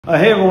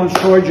Hey everyone, it's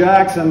Troy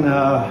Jackson.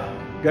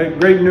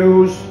 Great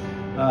news.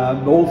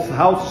 Both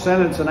House and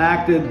Senate's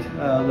enacted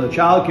the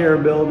child care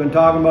bill. We've been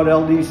talking about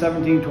LD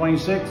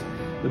 1726,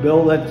 the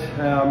bill that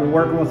I've been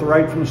working with the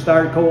Right from the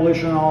Start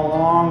Coalition all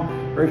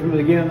along, right from the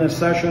beginning of this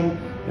session.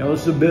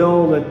 This is a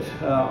bill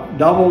that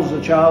doubles the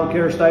child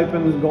care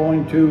stipend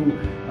going to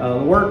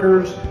the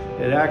workers.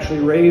 It actually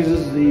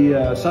raises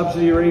the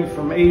subsidy rate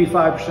from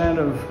 85%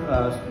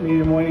 of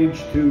median wage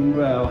to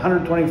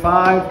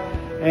 125%.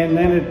 And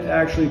then it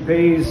actually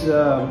pays,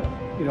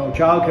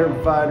 child care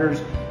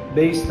providers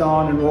based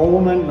on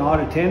enrollment, not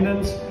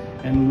attendance,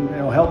 and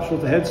helps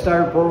with the Head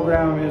Start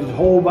program. There's a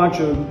whole bunch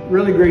of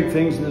really great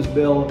things in this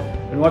bill.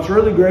 And what's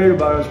really great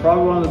about it is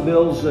probably one of the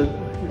bills that,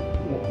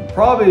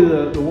 probably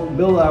the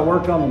bill that I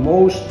worked on the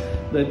most,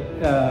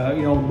 that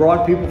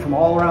brought people from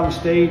all around the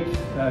state,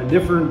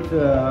 different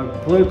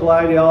political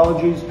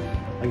ideologies.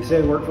 Like I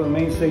said, worked with the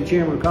Maine State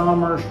Chamber of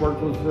Commerce,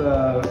 worked with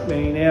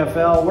Maine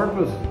AFL, worked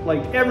with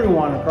like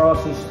everyone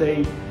across the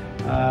state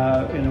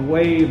in a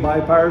way,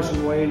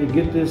 bipartisan way, to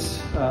get this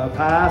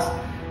passed.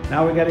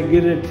 Now we got to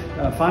get it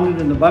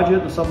funded in the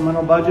budget, the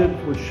supplemental budget,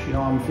 which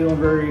I'm feeling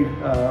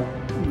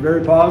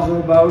very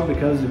positive about,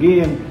 because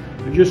again,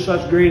 there's just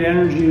such great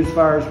energy as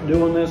far as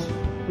doing this,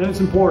 and it's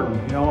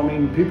important.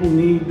 People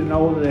need to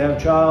know that they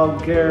have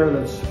child care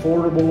that's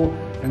affordable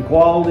and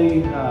quality.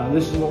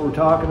 This is what we're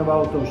talking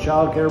about. Those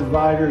child care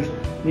providers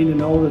need to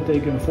know that they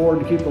can afford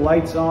to keep the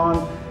lights on,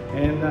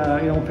 and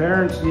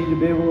parents need to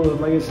be able to,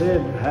 like I said,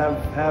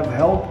 have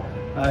help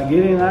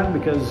getting that,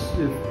 because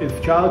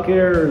if child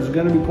care is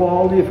going to be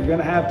quality, if you're going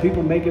to have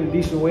people making a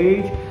decent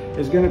wage,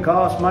 it's going to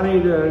cost money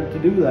to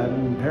do that,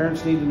 and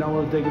parents need to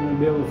know that they can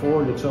be able to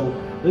afford it. So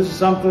this is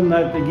something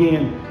that,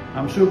 again,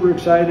 I'm super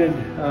excited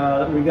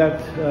that we got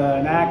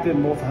enacted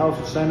in both the House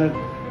and Senate.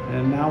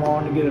 And now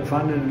on to get it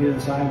funded and get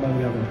it signed by the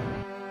governor.